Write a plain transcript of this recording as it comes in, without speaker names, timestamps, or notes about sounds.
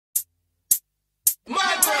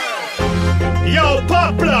Yo,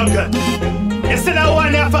 pop plug. You see that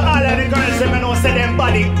one there for all of the girls, them know say them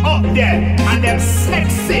body up there and them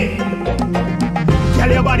sexy.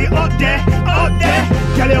 Girl, your body up there, up there.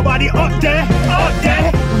 Girl, your body up there, up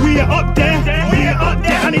there. We are up there, we are up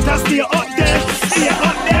there, and it'll stay up there, stay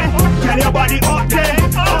up there. Girl, your body up there,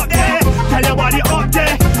 up there. Girl, your body up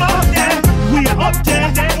there, up there. We are up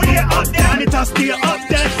there, we are up there, and it'll stay up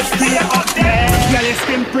there, stay up there. Girl, your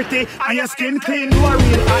skin pretty and your skin clean. You are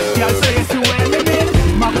real hot, girl, so you see where me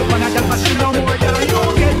mean. Mama wanna girl, but she know more than you.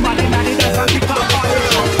 Get money, now it doesn't pick up on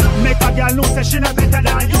you. Make a girl know say she not better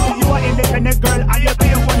than you. You are independent girl and you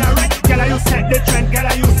pay for the rent. Girl, you set the trend,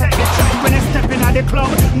 girl, you set the trend. When you step in at the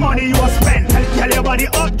club, money you are spent. Girl, your body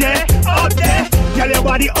up there, up there. Girl, your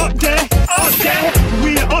body up there, up there.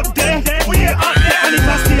 We are up there, we are up there, and it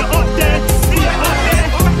must stay up there, stay up there.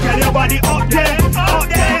 Girl, your body up there, up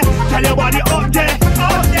there. Girl, your body up there,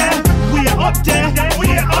 up there. We are up there, we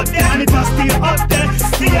are up there, and it must stay up there,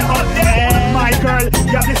 stay up there. My girl,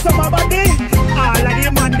 you have the summer body. All of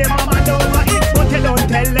the man, them a man over it, but you don't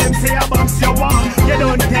tell them say a bounce you want. You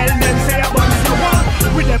don't tell them say a bounce you want.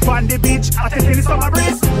 We up on the beach, I take in the summer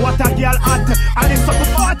breeze. What a girl hot, and it's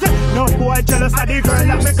something hot. No boy jealous of the girl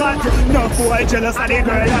that me got. No boy jealous of the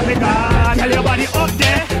girl that me got. Girl, your body up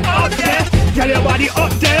there, up there. Girl, your body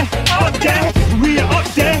up there, up there. We are up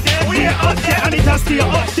there, we are up there, and it'll stay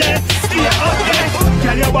up there, stay up there.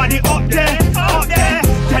 Girl, your body up there, up there.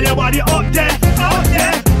 Girl, your body up there, up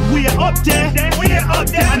there. We are up there, we are up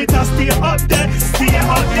there, and it'll stay up there, stay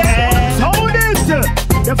up there. So this,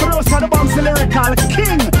 the first of the bounce lyrical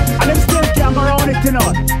king, and them still can't go around it, you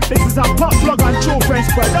know. This is a pop plug and True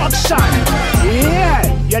Friends production. Yeah,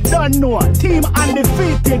 you don't know. Team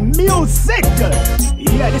Undefeated Music.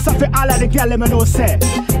 Yeah, this is for all of the girls, them know say.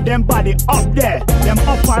 Them body up there, them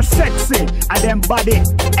up are sexy, and them body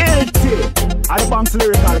healthy. And the bounce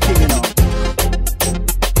lyrical king, you know.